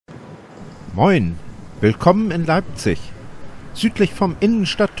Moin, willkommen in Leipzig. Südlich vom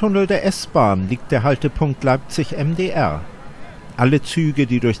Innenstadttunnel der S-Bahn liegt der Haltepunkt Leipzig MDR. Alle Züge,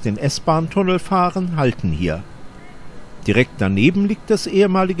 die durch den S-Bahn-Tunnel fahren, halten hier. Direkt daneben liegt das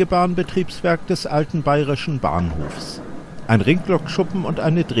ehemalige Bahnbetriebswerk des alten Bayerischen Bahnhofs. Ein Ringlokschuppen und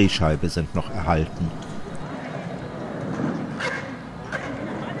eine Drehscheibe sind noch erhalten.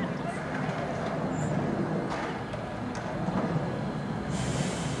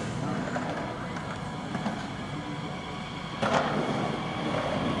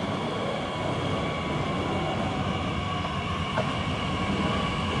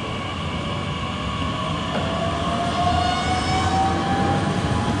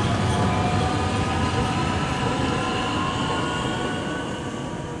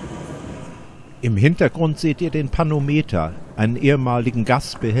 Im Hintergrund seht ihr den Panometer, einen ehemaligen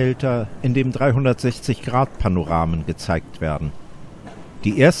Gasbehälter, in dem 360-Grad-Panoramen gezeigt werden.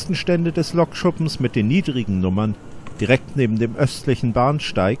 Die ersten Stände des Lokschuppens mit den niedrigen Nummern, direkt neben dem östlichen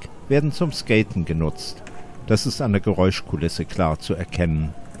Bahnsteig, werden zum Skaten genutzt. Das ist an der Geräuschkulisse klar zu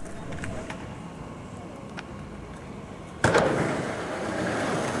erkennen.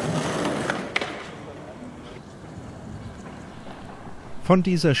 Von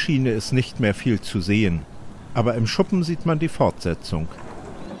dieser Schiene ist nicht mehr viel zu sehen, aber im Schuppen sieht man die Fortsetzung.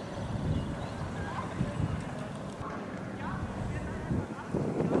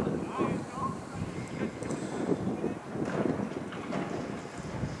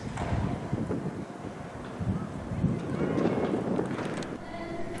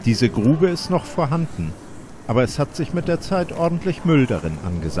 Diese Grube ist noch vorhanden, aber es hat sich mit der Zeit ordentlich Müll darin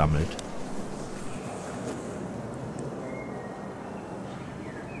angesammelt.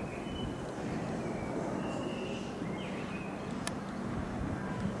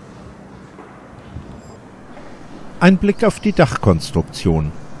 Ein Blick auf die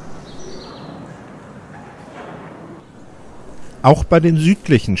Dachkonstruktion. Auch bei den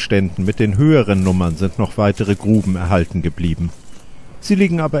südlichen Ständen mit den höheren Nummern sind noch weitere Gruben erhalten geblieben. Sie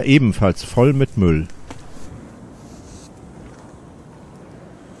liegen aber ebenfalls voll mit Müll.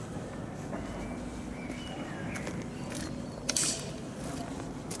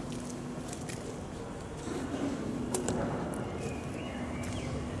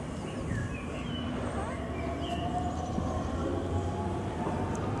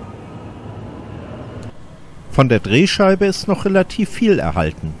 Von der Drehscheibe ist noch relativ viel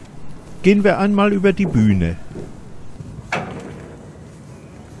erhalten. Gehen wir einmal über die Bühne.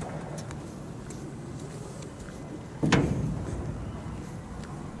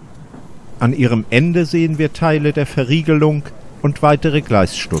 An ihrem Ende sehen wir Teile der Verriegelung und weitere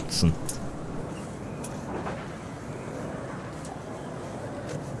Gleisstutzen.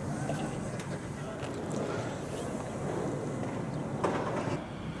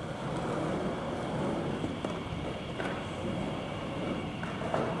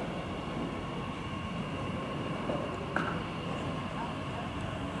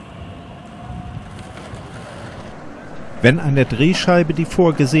 Wenn eine Drehscheibe die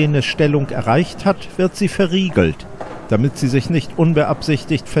vorgesehene Stellung erreicht hat, wird sie verriegelt, damit sie sich nicht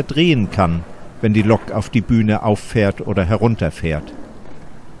unbeabsichtigt verdrehen kann, wenn die Lok auf die Bühne auffährt oder herunterfährt.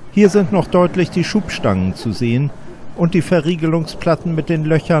 Hier sind noch deutlich die Schubstangen zu sehen und die Verriegelungsplatten mit den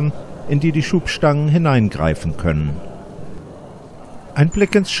Löchern, in die die Schubstangen hineingreifen können. Ein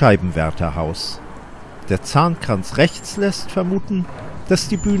Blick ins Scheibenwärterhaus. Der Zahnkranz rechts lässt vermuten, dass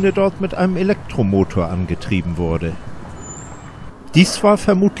die Bühne dort mit einem Elektromotor angetrieben wurde. Dies war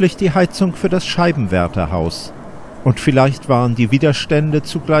vermutlich die Heizung für das Scheibenwärterhaus, und vielleicht waren die Widerstände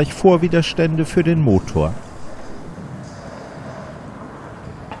zugleich Vorwiderstände für den Motor.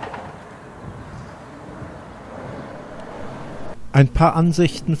 Ein paar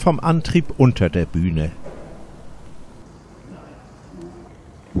Ansichten vom Antrieb unter der Bühne.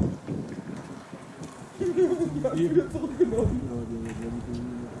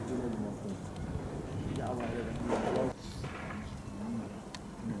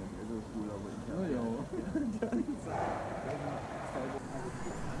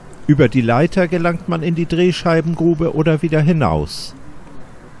 Über die Leiter gelangt man in die Drehscheibengrube oder wieder hinaus.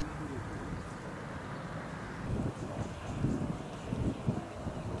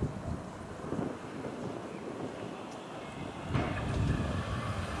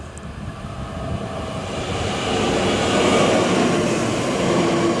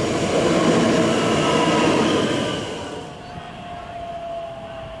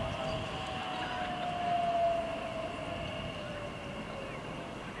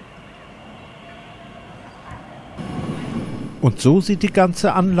 Und so sieht die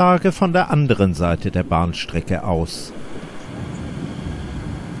ganze Anlage von der anderen Seite der Bahnstrecke aus.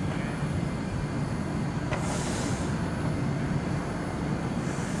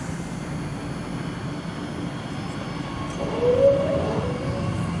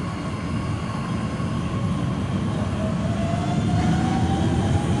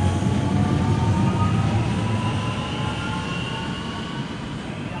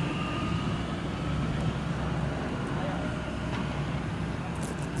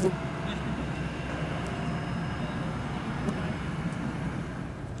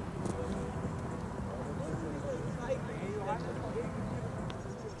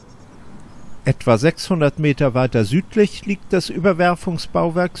 Etwa 600 Meter weiter südlich liegt das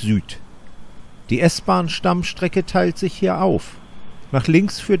Überwerfungsbauwerk Süd. Die S-Bahn-Stammstrecke teilt sich hier auf. Nach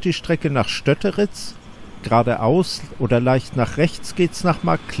links führt die Strecke nach Stötteritz, geradeaus oder leicht nach rechts geht's nach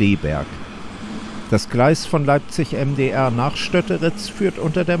Markkleeberg. Das Gleis von Leipzig MDR nach Stötteritz führt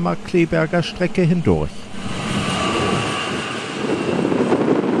unter der Markkleeberger Strecke hindurch.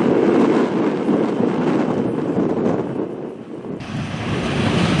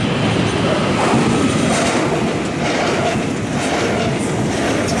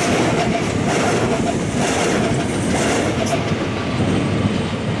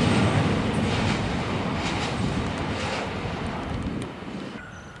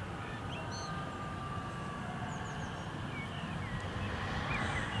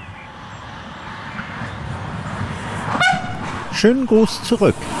 Schönen Gruß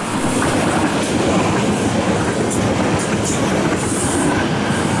zurück.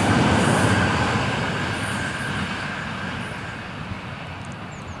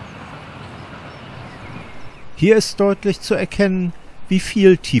 Hier ist deutlich zu erkennen, wie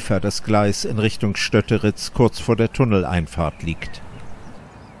viel tiefer das Gleis in Richtung Stötteritz kurz vor der Tunneleinfahrt liegt.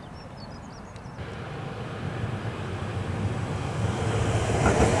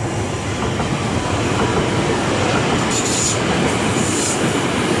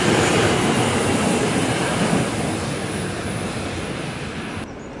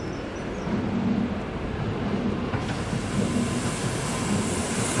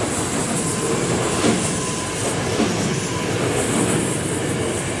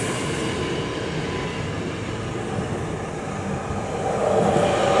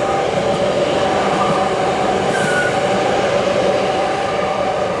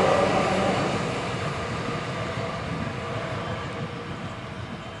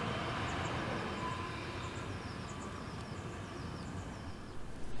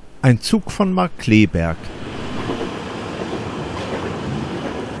 Ein Zug von Markkleeberg.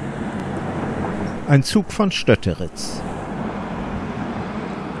 Ein Zug von Stötteritz.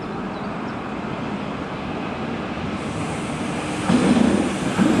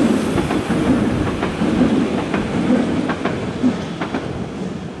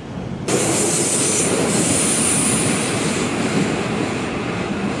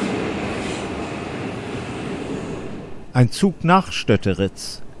 Ein Zug nach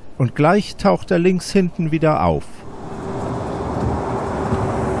Stötteritz. Und gleich taucht er links hinten wieder auf.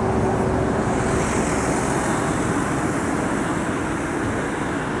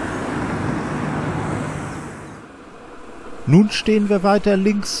 Nun stehen wir weiter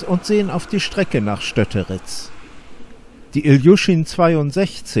links und sehen auf die Strecke nach Stötteritz. Die Iljuschin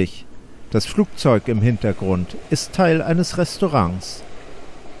 62, das Flugzeug im Hintergrund, ist Teil eines Restaurants.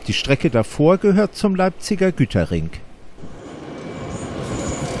 Die Strecke davor gehört zum Leipziger Güterring.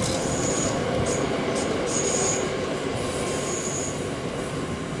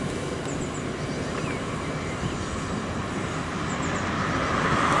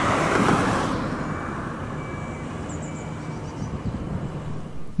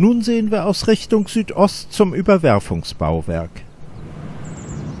 Nun sehen wir aus Richtung Südost zum Überwerfungsbauwerk.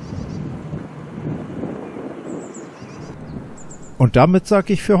 Und damit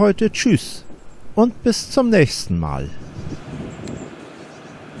sage ich für heute Tschüss und bis zum nächsten Mal.